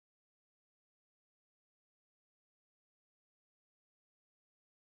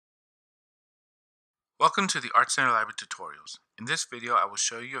Welcome to the ArtCenter Library tutorials. In this video, I will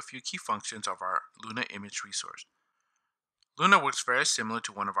show you a few key functions of our Luna image resource. Luna works very similar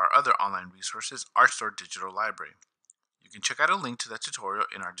to one of our other online resources, Artstor Digital Library. You can check out a link to that tutorial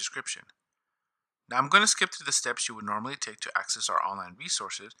in our description. Now I'm going to skip through the steps you would normally take to access our online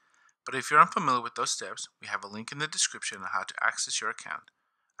resources, but if you're unfamiliar with those steps, we have a link in the description on how to access your account.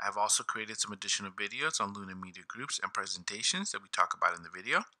 I have also created some additional videos on Luna media groups and presentations that we talk about in the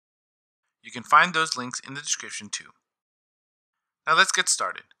video. You can find those links in the description too. Now let's get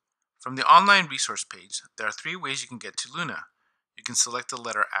started. From the online resource page, there are three ways you can get to Luna. You can select the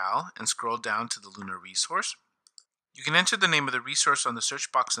letter L and scroll down to the Luna resource. You can enter the name of the resource on the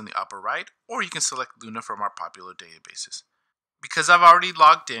search box in the upper right, or you can select Luna from our popular databases. Because I've already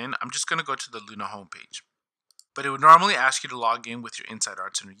logged in, I'm just going to go to the Luna homepage. But it would normally ask you to log in with your Inside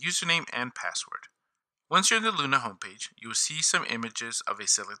ArtCenter username and password. Once you're in the Luna homepage, you will see some images of a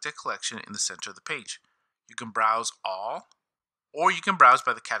selected collection in the center of the page. You can browse all, or you can browse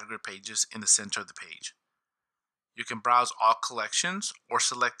by the category pages in the center of the page. You can browse all collections or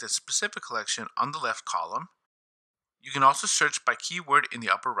select a specific collection on the left column. You can also search by keyword in the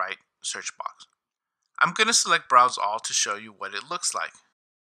upper right search box. I'm going to select Browse All to show you what it looks like.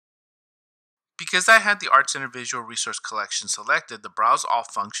 Because I had the ArtCenter Visual Resource Collection selected, the Browse All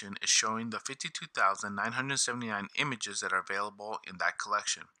function is showing the 52,979 images that are available in that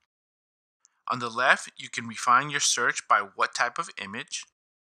collection. On the left, you can refine your search by what type of image,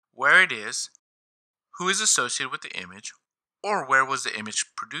 where it is, who is associated with the image, or where was the image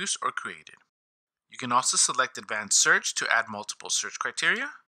produced or created. You can also select Advanced Search to add multiple search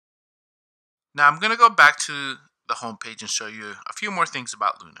criteria. Now I'm going to go back to the home page and show you a few more things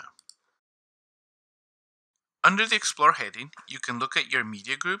about Luna. Under the Explore heading, you can look at your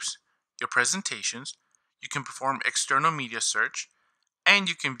media groups, your presentations, you can perform external media search, and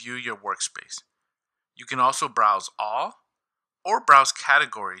you can view your workspace. You can also browse all or browse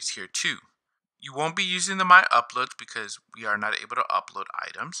categories here too. You won't be using the My Uploads because we are not able to upload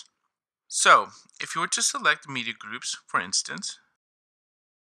items. So, if you were to select media groups, for instance,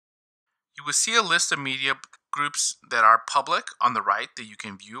 you will see a list of media groups that are public on the right that you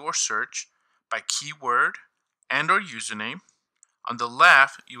can view or search by keyword and or username. On the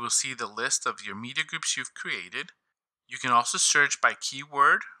left, you will see the list of your media groups you've created. You can also search by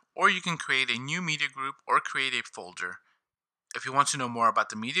keyword, or you can create a new media group or create a folder. If you want to know more about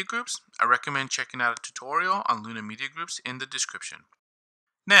the media groups, I recommend checking out a tutorial on Luna media groups in the description.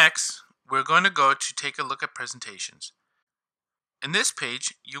 Next, we're going to go to take a look at presentations. In this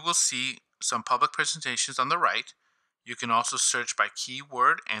page, you will see some public presentations on the right. You can also search by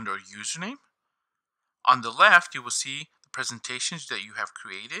keyword and or username. On the left, you will see the presentations that you have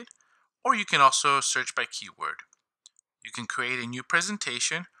created, or you can also search by keyword. You can create a new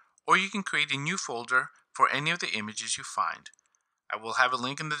presentation, or you can create a new folder for any of the images you find. I will have a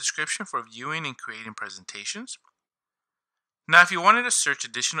link in the description for viewing and creating presentations. Now, if you wanted to search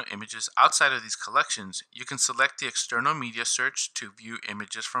additional images outside of these collections, you can select the external media search to view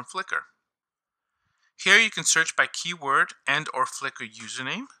images from Flickr. Here you can search by keyword and or Flickr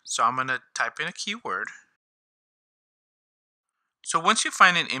username. So I'm going to type in a keyword. So once you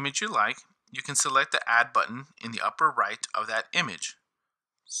find an image you like, you can select the Add button in the upper right of that image.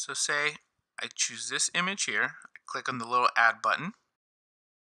 So say I choose this image here, I click on the little Add button,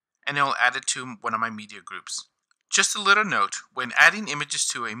 and it will add it to one of my media groups. Just a little note, when adding images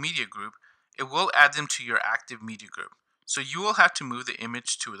to a media group, it will add them to your active media group. So you will have to move the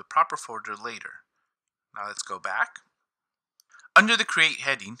image to the proper folder later. Now let's go back. Under the Create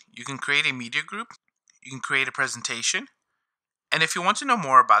heading, you can create a media group, you can create a presentation, and if you want to know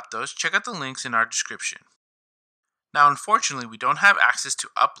more about those, check out the links in our description. Now unfortunately, we don't have access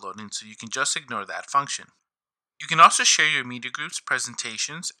to uploading, so you can just ignore that function. You can also share your media groups,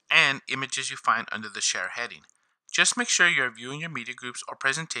 presentations, and images you find under the Share heading. Just make sure you're viewing your media groups or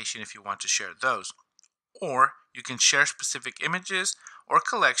presentation if you want to share those. Or you can share specific images or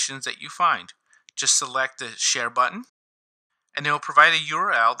collections that you find. Just select the Share button, and it will provide a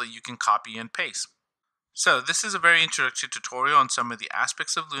URL that you can copy and paste. So this is a very introductory tutorial on some of the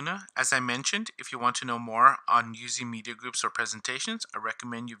aspects of Luna. As I mentioned, if you want to know more on using media groups or presentations, I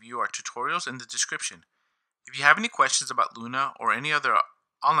recommend you view our tutorials in the description. If you have any questions about Luna or any other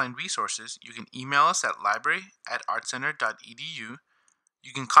online resources, you can email us at library@artcenter.edu.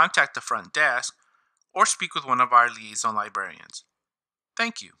 You can contact the front desk or speak with one of our liaison librarians.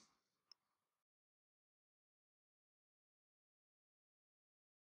 Thank you.